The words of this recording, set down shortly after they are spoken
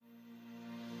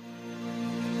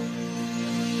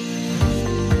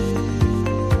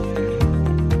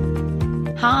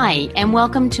Hi, and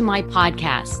welcome to my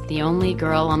podcast, The Only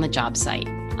Girl on the Job Site.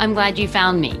 I'm glad you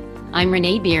found me. I'm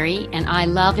Renee Beery, and I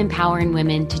love empowering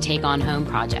women to take on home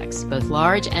projects, both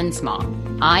large and small.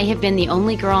 I have been the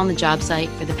only girl on the job site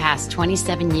for the past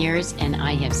 27 years, and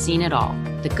I have seen it all,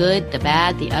 the good, the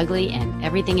bad, the ugly, and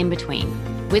everything in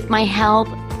between. With my help,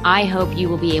 I hope you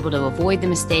will be able to avoid the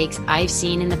mistakes I've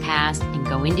seen in the past and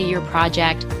go into your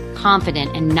project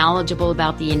confident and knowledgeable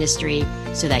about the industry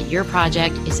so that your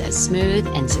project is as smooth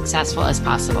and successful as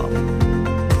possible.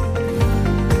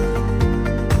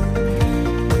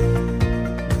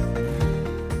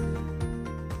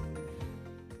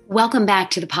 Welcome back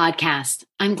to the podcast.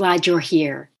 I'm glad you're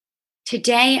here.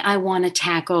 Today, I want to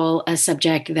tackle a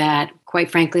subject that,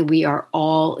 quite frankly, we are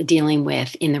all dealing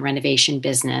with in the renovation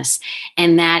business,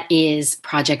 and that is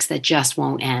projects that just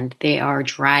won't end. They are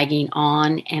dragging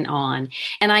on and on.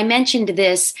 And I mentioned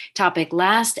this topic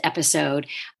last episode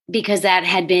because that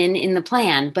had been in the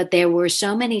plan, but there were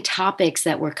so many topics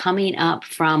that were coming up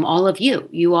from all of you.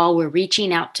 You all were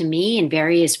reaching out to me in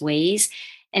various ways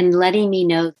and letting me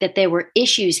know that there were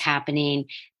issues happening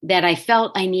that I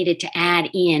felt I needed to add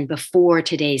in before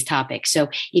today's topic. So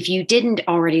if you didn't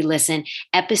already listen,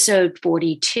 episode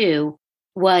 42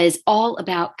 was all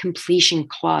about completion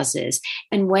clauses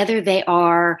and whether they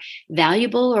are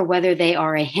valuable or whether they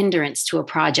are a hindrance to a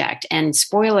project. And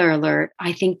spoiler alert,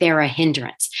 I think they're a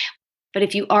hindrance. But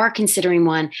if you are considering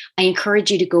one, I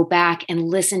encourage you to go back and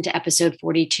listen to episode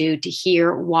 42 to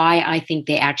hear why I think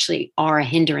they actually are a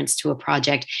hindrance to a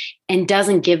project and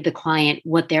doesn't give the client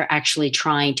what they're actually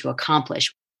trying to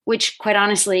accomplish, which quite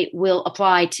honestly will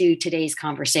apply to today's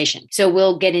conversation. So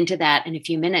we'll get into that in a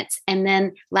few minutes. And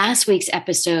then last week's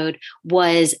episode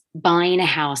was buying a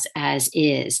house as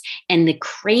is and the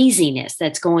craziness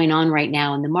that's going on right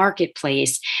now in the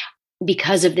marketplace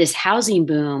because of this housing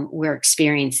boom we're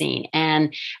experiencing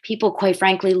and people, quite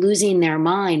frankly, losing their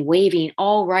mind, waiving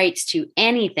all rights to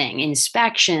anything,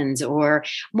 inspections or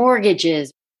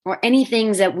mortgages or any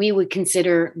things that we would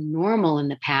consider normal in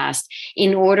the past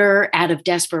in order out of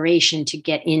desperation to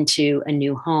get into a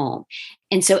new home.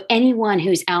 And so anyone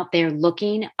who's out there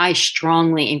looking, I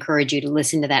strongly encourage you to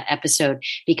listen to that episode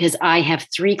because I have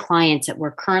 3 clients that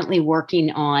we're currently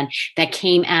working on that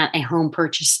came at a home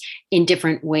purchase in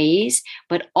different ways,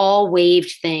 but all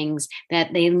waived things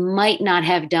that they might not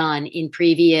have done in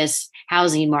previous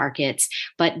housing markets,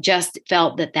 but just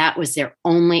felt that that was their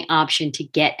only option to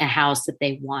get a house that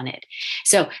they wanted.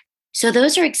 So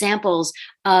those are examples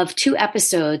of 2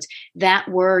 episodes that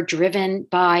were driven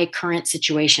by current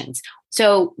situations.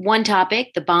 So one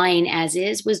topic, the buying as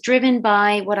is, was driven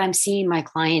by what I'm seeing my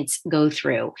clients go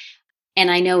through. And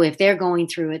I know if they're going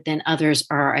through it, then others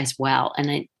are as well.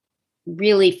 And it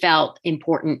really felt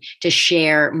important to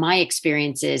share my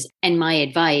experiences and my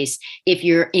advice if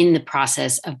you're in the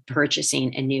process of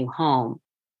purchasing a new home.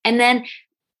 And then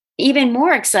even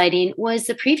more exciting was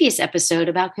the previous episode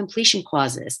about completion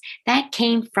clauses. That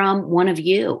came from one of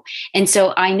you. And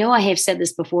so I know I have said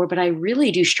this before, but I really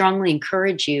do strongly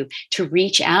encourage you to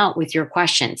reach out with your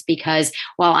questions because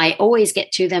while I always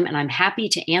get to them and I'm happy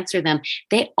to answer them,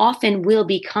 they often will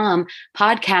become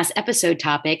podcast episode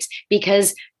topics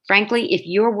because frankly, if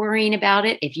you're worrying about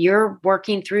it, if you're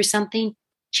working through something,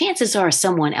 chances are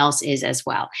someone else is as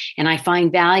well. And I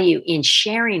find value in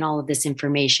sharing all of this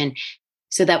information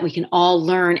so that we can all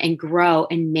learn and grow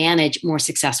and manage more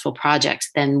successful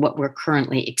projects than what we're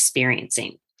currently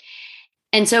experiencing.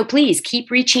 And so please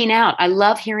keep reaching out. I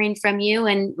love hearing from you.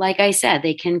 And like I said,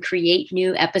 they can create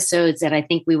new episodes that I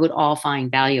think we would all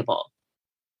find valuable.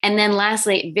 And then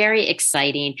lastly, very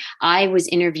exciting, I was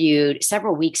interviewed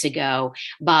several weeks ago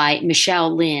by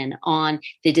Michelle Lynn on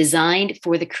the Designed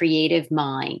for the Creative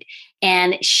Mind.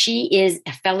 And she is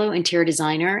a fellow interior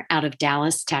designer out of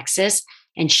Dallas, Texas.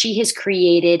 And she has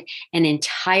created an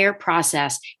entire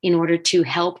process in order to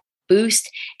help boost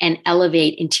and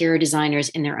elevate interior designers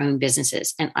in their own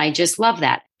businesses. And I just love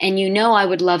that. And you know, I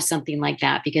would love something like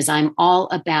that because I'm all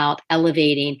about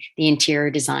elevating the interior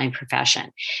design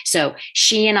profession. So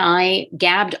she and I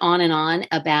gabbed on and on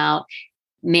about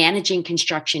managing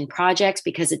construction projects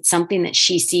because it's something that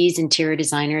she sees interior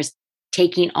designers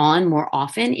taking on more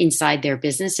often inside their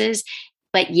businesses,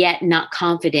 but yet not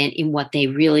confident in what they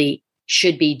really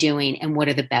should be doing and what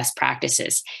are the best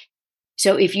practices.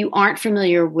 So if you aren't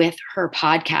familiar with her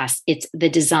podcast, it's the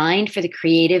Designed for the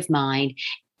Creative Mind.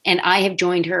 And I have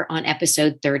joined her on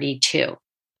episode 32.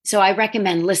 So I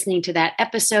recommend listening to that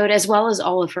episode as well as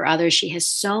all of her others. She has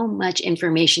so much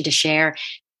information to share.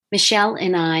 Michelle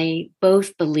and I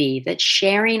both believe that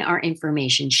sharing our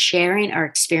information, sharing our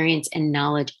experience and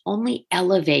knowledge only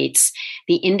elevates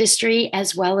the industry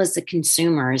as well as the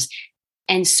consumers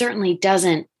and certainly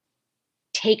doesn't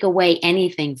take away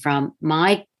anything from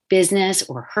my business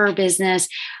or her business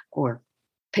or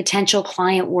potential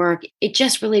client work. It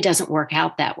just really doesn't work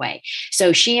out that way.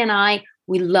 So she and I,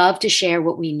 we love to share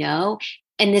what we know.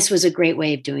 And this was a great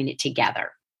way of doing it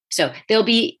together. So there'll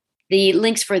be the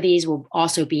links for these will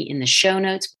also be in the show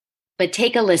notes, but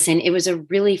take a listen. It was a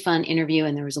really fun interview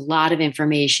and there was a lot of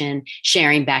information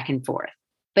sharing back and forth.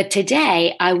 But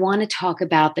today I want to talk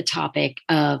about the topic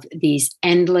of these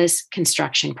endless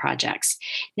construction projects.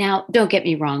 Now, don't get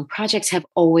me wrong, projects have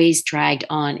always dragged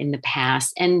on in the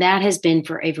past, and that has been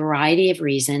for a variety of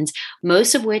reasons,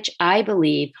 most of which I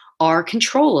believe are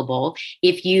controllable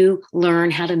if you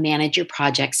learn how to manage your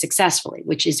projects successfully,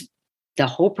 which is the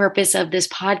whole purpose of this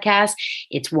podcast.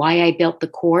 It's why I built the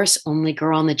course, Only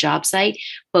Girl on the Job Site,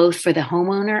 both for the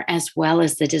homeowner as well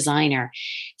as the designer.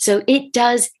 So it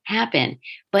does happen.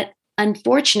 But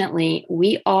unfortunately,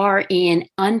 we are in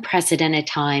unprecedented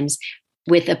times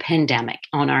with a pandemic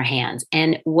on our hands.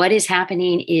 And what is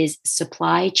happening is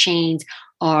supply chains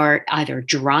are either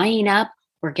drying up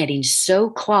or getting so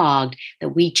clogged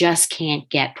that we just can't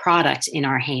get products in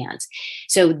our hands.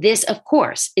 So this, of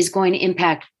course, is going to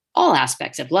impact all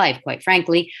aspects of life, quite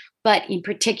frankly, but in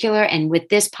particular, and with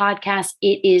this podcast,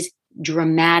 it is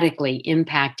dramatically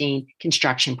impacting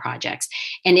construction projects.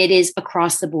 And it is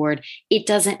across the board. It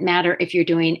doesn't matter if you're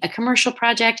doing a commercial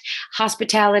project,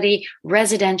 hospitality,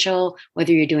 residential,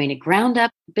 whether you're doing a ground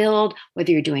up build,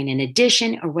 whether you're doing an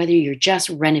addition, or whether you're just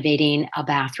renovating a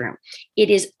bathroom. It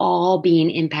is all being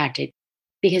impacted,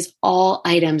 because all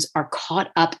items are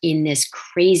caught up in this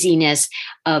craziness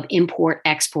of import,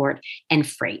 export, and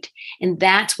freight. And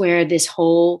that's where this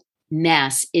whole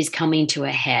mess is coming to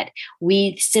a head.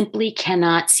 We simply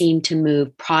cannot seem to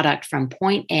move product from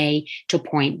point A to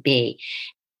point B.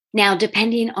 Now,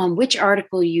 depending on which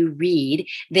article you read,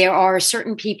 there are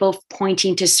certain people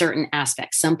pointing to certain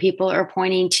aspects. Some people are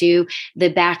pointing to the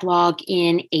backlog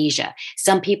in Asia.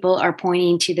 Some people are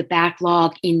pointing to the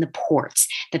backlog in the ports,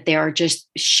 that there are just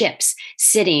ships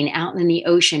sitting out in the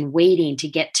ocean waiting to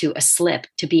get to a slip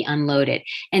to be unloaded.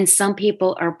 And some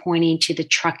people are pointing to the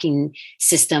trucking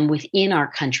system within our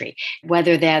country,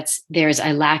 whether there's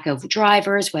a lack of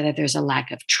drivers, whether there's a lack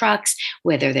of trucks,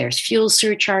 whether there's fuel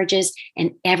surcharges,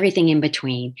 and everything in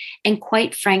between. And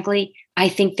quite frankly, I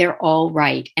think they're all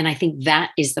right. And I think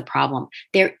that is the problem.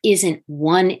 There isn't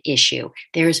one issue.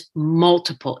 There's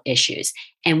multiple issues,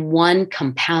 and one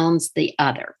compounds the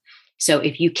other. So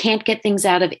if you can't get things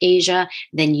out of Asia,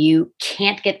 then you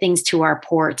can't get things to our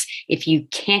ports. If you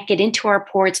can't get into our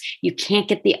ports, you can't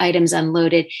get the items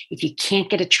unloaded. If you can't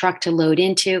get a truck to load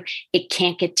into, it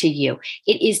can't get to you.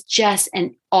 It is just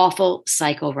an awful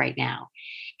cycle right now.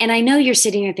 And I know you're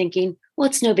sitting here thinking, well,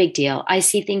 it's no big deal. I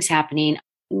see things happening.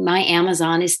 My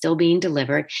Amazon is still being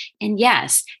delivered. And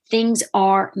yes, things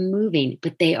are moving,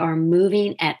 but they are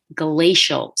moving at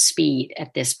glacial speed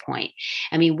at this point.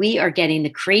 I mean, we are getting the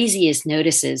craziest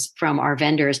notices from our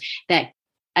vendors that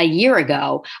a year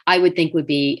ago, I would think would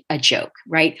be a joke,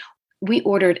 right? We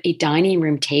ordered a dining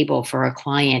room table for a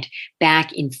client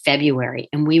back in February,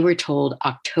 and we were told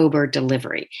October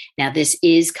delivery. Now, this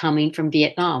is coming from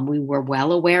Vietnam. We were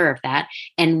well aware of that,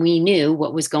 and we knew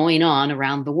what was going on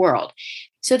around the world.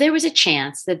 So there was a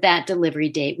chance that that delivery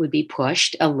date would be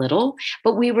pushed a little,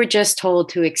 but we were just told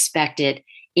to expect it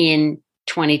in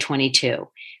 2022,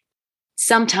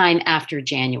 sometime after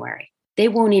January. They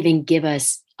won't even give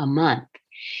us a month.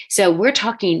 So we're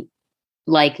talking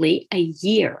likely a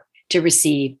year to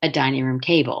receive a dining room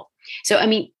table. So, I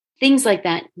mean, things like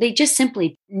that, they just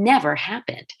simply never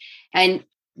happened. And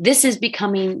this is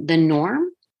becoming the norm,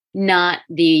 not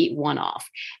the one-off.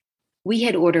 We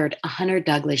had ordered 100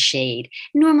 Douglas shade.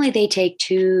 Normally they take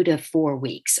 2 to 4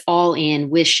 weeks, all in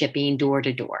with shipping door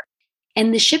to door.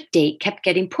 And the ship date kept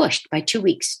getting pushed by 2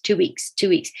 weeks, 2 weeks, 2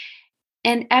 weeks.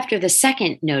 And after the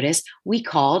second notice, we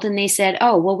called and they said,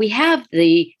 oh, well, we have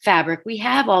the fabric, we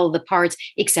have all of the parts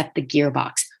except the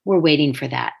gearbox. We're waiting for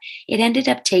that. It ended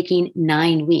up taking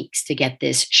 9 weeks to get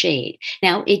this shade.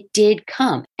 Now, it did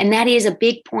come. And that is a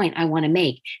big point I want to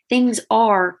make. Things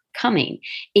are coming.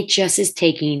 It just is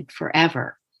taking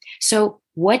forever. So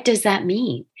what does that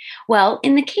mean? Well,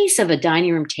 in the case of a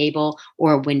dining room table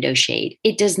or a window shade,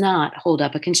 it does not hold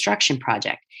up a construction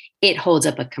project. It holds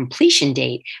up a completion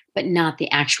date, but not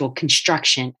the actual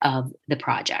construction of the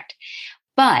project.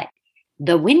 But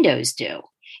the windows do.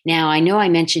 Now, I know I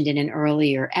mentioned in an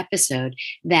earlier episode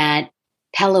that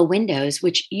Pella windows,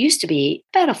 which used to be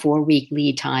about a 4-week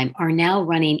lead time, are now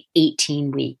running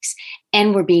 18 weeks.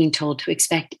 And we're being told to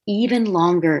expect even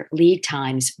longer lead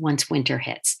times once winter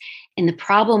hits. And the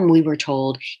problem, we were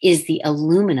told, is the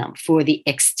aluminum for the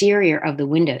exterior of the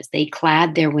windows. They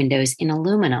clad their windows in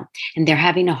aluminum, and they're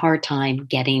having a hard time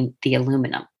getting the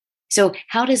aluminum. So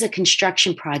how does a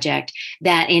construction project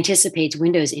that anticipates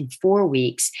windows in 4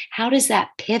 weeks, how does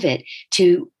that pivot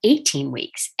to 18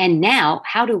 weeks? And now,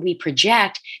 how do we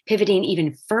project pivoting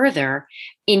even further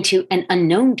into an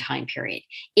unknown time period?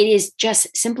 It is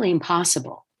just simply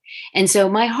impossible. And so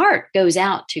my heart goes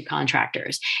out to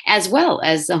contractors as well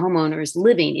as the homeowners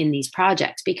living in these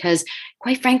projects, because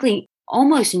quite frankly,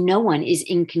 almost no one is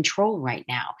in control right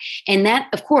now. And that,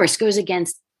 of course, goes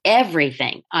against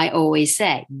everything I always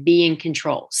say: be in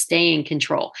control, stay in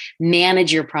control,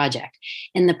 manage your project.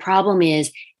 And the problem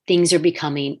is things are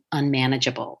becoming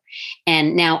unmanageable.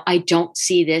 And now I don't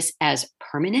see this as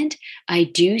permanent. I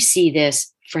do see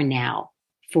this for now,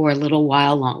 for a little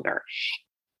while longer.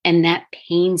 And that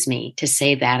pains me to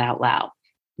say that out loud.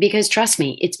 Because trust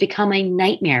me, it's become a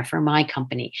nightmare for my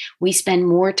company. We spend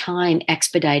more time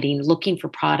expediting, looking for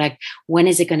product. When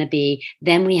is it going to be?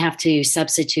 Then we have to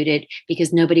substitute it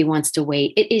because nobody wants to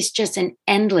wait. It is just an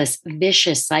endless,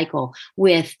 vicious cycle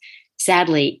with,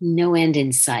 sadly, no end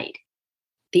in sight.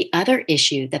 The other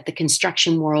issue that the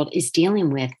construction world is dealing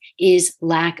with is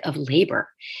lack of labor.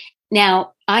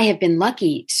 Now, I have been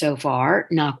lucky so far,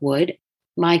 knock wood.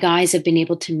 My guys have been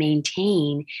able to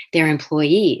maintain their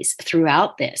employees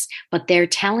throughout this, but they're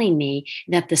telling me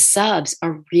that the subs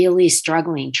are really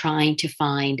struggling trying to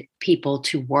find people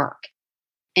to work.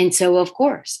 And so, of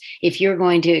course, if you're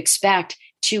going to expect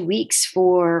 2 weeks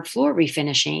for floor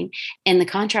refinishing and the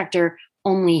contractor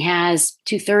only has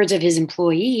 2/3 of his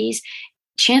employees,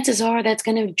 chances are that's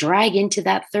going to drag into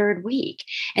that third week.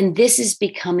 And this is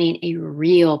becoming a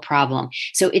real problem.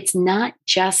 So it's not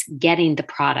just getting the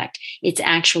product, it's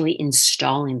actually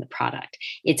installing the product.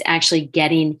 It's actually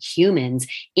getting humans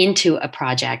into a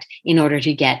project in order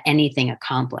to get anything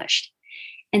accomplished.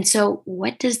 And so,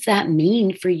 what does that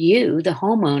mean for you, the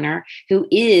homeowner who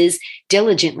is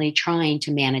diligently trying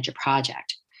to manage a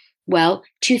project? Well,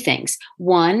 two things.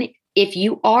 One, if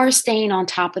you are staying on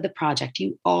top of the project,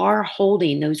 you are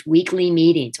holding those weekly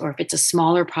meetings, or if it's a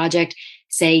smaller project,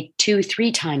 say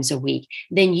 2-3 times a week,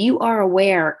 then you are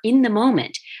aware in the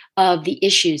moment of the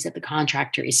issues that the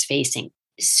contractor is facing.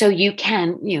 So you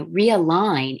can,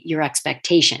 realign your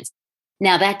expectations.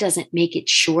 Now, that doesn't make it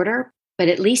shorter, but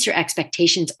at least your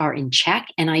expectations are in check.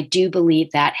 And I do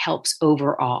believe that helps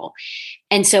overall.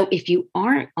 And so if you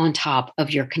aren't on top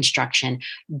of your construction,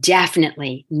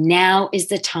 definitely now is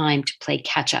the time to play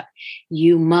catch up.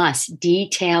 You must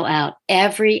detail out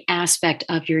every aspect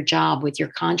of your job with your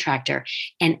contractor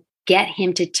and get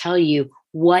him to tell you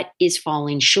what is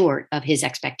falling short of his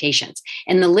expectations.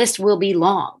 And the list will be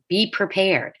long. Be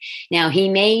prepared. Now, he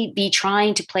may be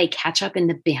trying to play catch up in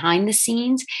the behind the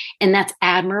scenes, and that's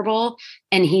admirable.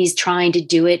 And he's trying to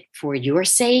do it for your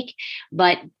sake,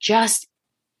 but just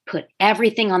put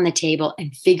everything on the table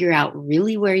and figure out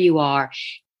really where you are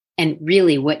and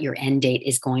really what your end date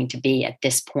is going to be at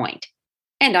this point.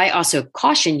 And I also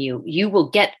caution you, you will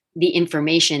get the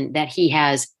information that he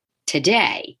has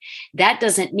today. That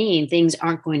doesn't mean things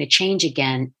aren't going to change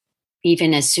again,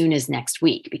 even as soon as next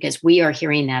week, because we are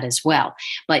hearing that as well.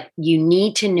 But you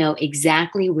need to know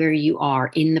exactly where you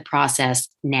are in the process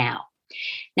now.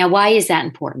 Now, why is that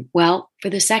important? Well, for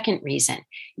the second reason,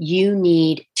 you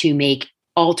need to make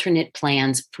alternate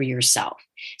plans for yourself.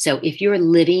 So if you're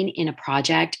living in a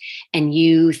project and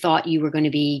you thought you were going to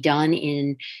be done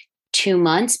in 2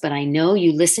 months, but I know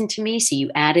you listened to me, so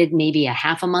you added maybe a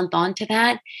half a month onto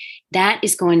that, that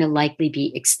is going to likely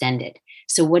be extended.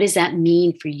 So what does that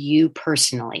mean for you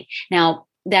personally? Now,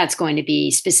 that's going to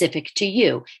be specific to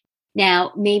you.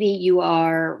 Now, maybe you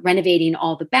are renovating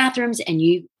all the bathrooms and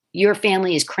your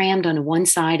family is crammed on one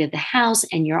side of the house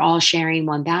and you're all sharing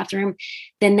one bathroom,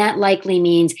 then that likely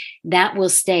means that will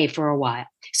stay for a while.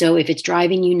 So if it's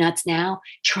driving you nuts now,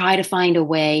 try to find a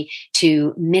way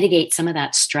to mitigate some of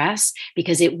that stress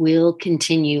because it will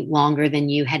continue longer than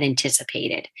you had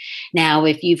anticipated. Now,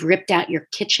 if you've ripped out your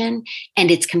kitchen and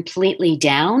it's completely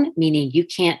down, meaning you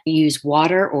can't use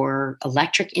water or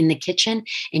electric in the kitchen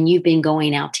and you've been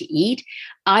going out to eat,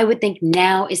 I would think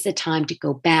now is the time to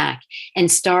go back and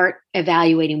start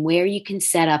evaluating where you can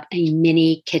set up a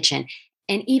mini kitchen.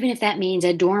 And even if that means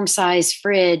a dorm-sized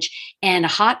fridge and a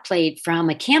hot plate from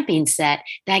a camping set,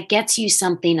 that gets you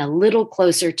something a little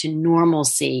closer to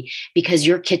normalcy because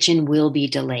your kitchen will be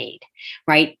delayed.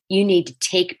 right? You need to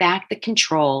take back the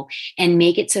control and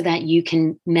make it so that you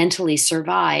can mentally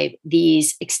survive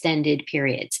these extended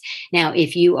periods. Now,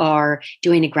 if you are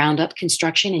doing a ground up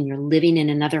construction and you're living in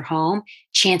another home,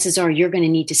 chances are you're going to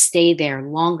need to stay there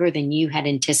longer than you had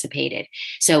anticipated.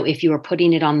 So if you are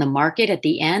putting it on the market at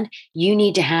the end, you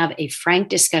need to have a frank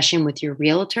discussion with your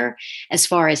realtor as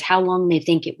far as how long they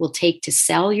think it will take to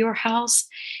sell your house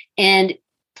and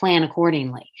plan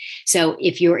accordingly. So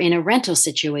if you're in a rental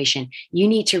situation, you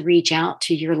need to reach out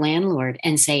to your landlord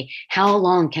and say, how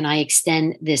long can I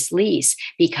extend this lease?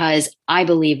 Because I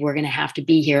believe we're going to have to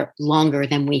be here longer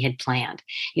than we had planned.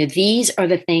 These are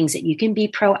the things that you can be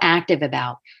proactive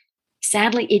about.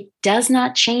 Sadly, it does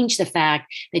not change the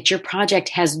fact that your project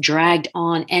has dragged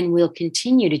on and will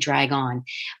continue to drag on.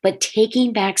 But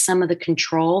taking back some of the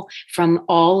control from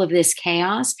all of this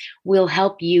chaos will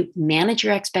help you manage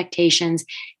your expectations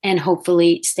and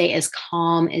hopefully stay as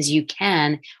calm as you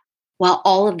can while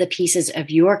all of the pieces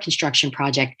of your construction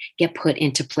project get put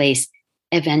into place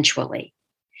eventually.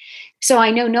 So I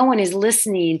know no one is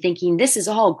listening thinking this is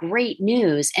all great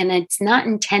news, and it's not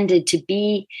intended to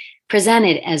be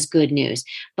presented as good news,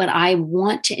 but I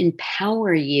want to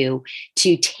empower you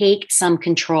to take some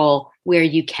control where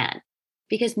you can,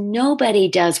 because nobody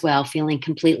does well feeling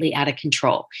completely out of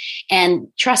control. And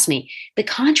trust me, the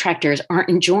contractors aren't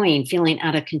enjoying feeling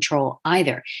out of control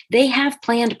either. They have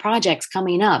planned projects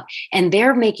coming up, and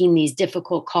they're making these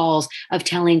difficult calls of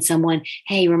telling someone,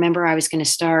 hey, remember I was going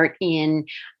to start in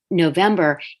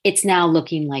November. It's now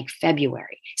looking like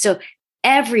February. So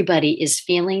everybody is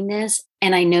feeling this.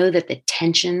 And I know that the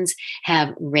tensions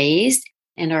have raised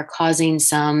and are causing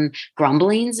some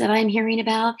grumblings that I'm hearing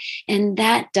about. And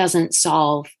that doesn't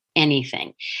solve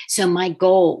anything. So my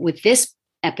goal with this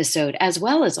episode, as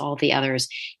well as all the others,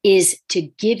 is to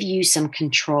give you some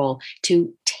control,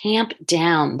 to tamp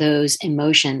down those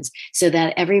emotions so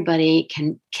that everybody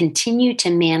can continue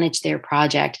to manage their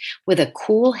project with a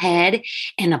cool head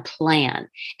and a plan.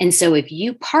 And so if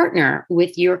you partner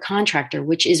with your contractor,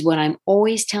 which is what I'm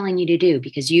always telling you to do,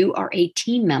 because you are a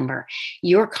team member,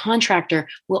 your contractor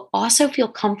will also feel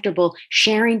comfortable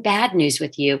sharing bad news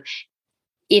with you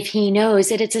if he knows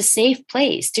that it's a safe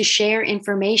place to share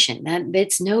information, that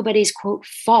it's nobody's quote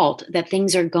fault that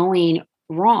things are going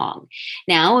wrong.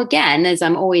 Now, again, as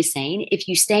I'm always saying, if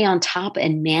you stay on top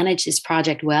and manage this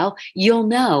project well, you'll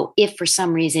know if for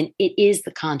some reason it is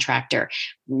the contractor.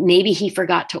 Maybe he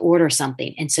forgot to order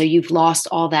something. And so you've lost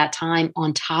all that time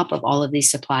on top of all of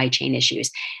these supply chain issues.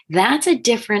 That's a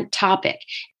different topic.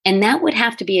 And that would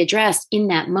have to be addressed in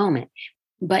that moment.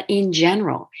 But in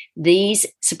general, these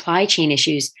supply chain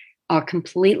issues are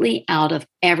completely out of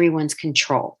everyone's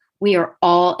control. We are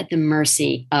all at the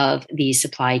mercy of these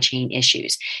supply chain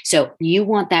issues. So you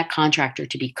want that contractor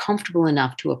to be comfortable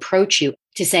enough to approach you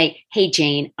to say, hey,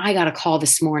 Jane, I got a call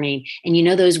this morning. And you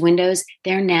know those windows,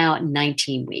 they're now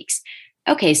 19 weeks.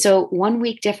 Okay, so 1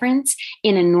 week difference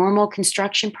in a normal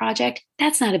construction project,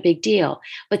 that's not a big deal.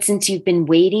 But since you've been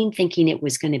waiting, thinking it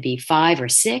was going to be 5 or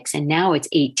 6, and now it's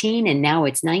 18, and now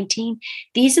it's 19,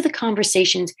 these are the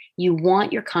conversations you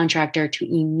want your contractor to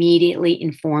immediately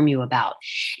inform you about.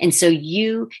 And so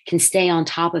you can stay on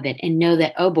top of it and know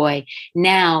that, oh boy,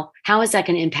 now how is that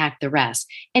going to impact the rest?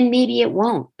 And maybe it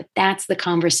won't, but that's the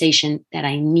conversation that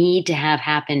I need to have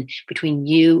happen between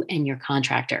you and your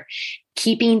contractor.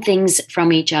 Keeping things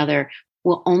from each other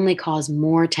will only cause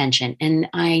more tension. And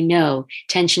I know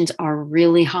tensions are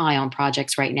really high on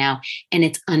projects right now, and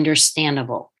it's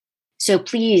understandable. So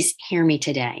please hear me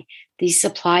today. These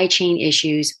supply chain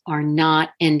issues are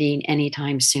not ending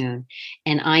anytime soon.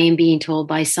 And I am being told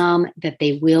by some that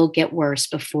they will get worse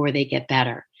before they get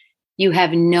better. You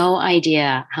have no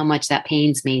idea how much that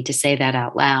pains me to say that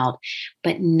out loud,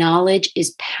 but knowledge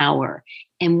is power.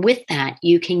 And with that,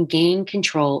 you can gain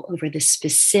control over the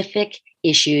specific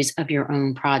issues of your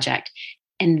own project.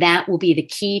 And that will be the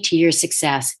key to your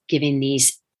success given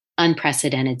these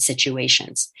unprecedented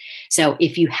situations. So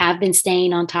if you have been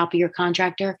staying on top of your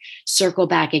contractor, circle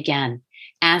back again.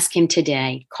 Ask him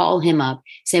today, call him up,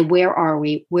 say, where are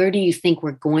we? Where do you think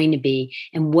we're going to be?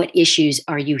 And what issues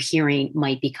are you hearing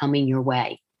might be coming your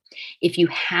way? If you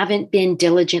haven't been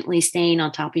diligently staying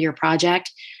on top of your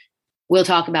project, we'll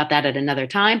talk about that at another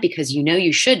time because you know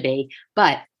you should be,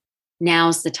 but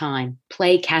now's the time.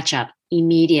 Play catch up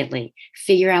immediately.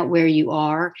 Figure out where you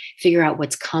are, figure out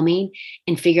what's coming,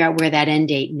 and figure out where that end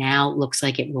date now looks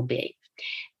like it will be.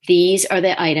 These are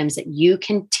the items that you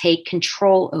can take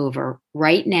control over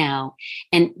right now.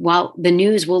 And while the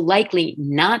news will likely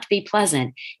not be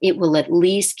pleasant, it will at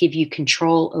least give you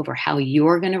control over how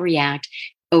you're going to react,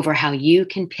 over how you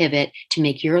can pivot to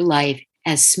make your life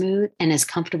as smooth and as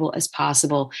comfortable as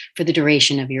possible for the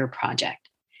duration of your project.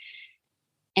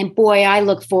 And boy, I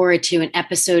look forward to an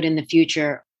episode in the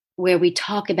future where we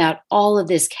talk about all of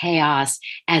this chaos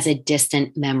as a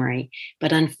distant memory.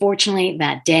 But unfortunately,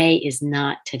 that day is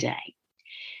not today.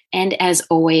 And as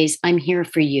always, I'm here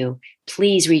for you.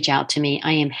 Please reach out to me.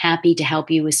 I am happy to help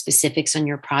you with specifics on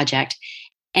your project.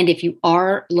 And if you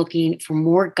are looking for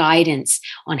more guidance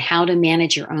on how to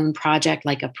manage your own project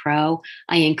like a pro,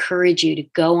 I encourage you to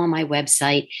go on my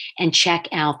website and check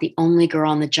out the Only Girl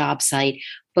on the Job site,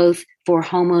 both for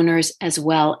homeowners as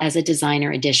well as a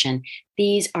designer edition.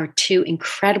 These are two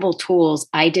incredible tools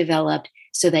I developed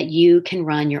so that you can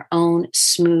run your own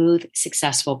smooth,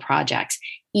 successful projects,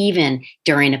 even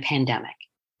during a pandemic.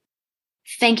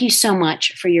 Thank you so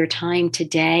much for your time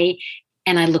today,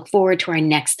 and I look forward to our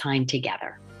next time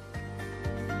together.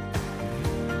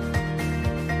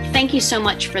 Thank you so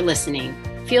much for listening.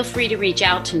 Feel free to reach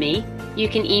out to me. You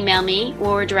can email me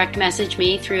or direct message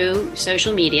me through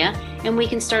social media, and we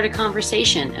can start a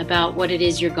conversation about what it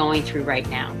is you're going through right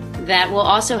now. That will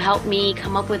also help me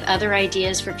come up with other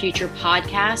ideas for future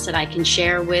podcasts that I can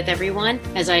share with everyone,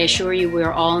 as I assure you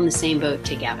we're all in the same boat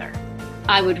together.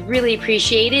 I would really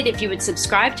appreciate it if you would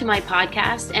subscribe to my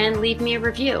podcast and leave me a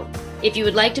review. If you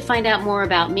would like to find out more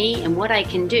about me and what I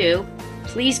can do,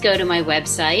 please go to my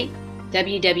website,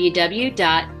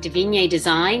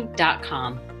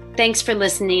 www.devignedesign.com. Thanks for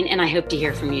listening, and I hope to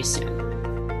hear from you soon.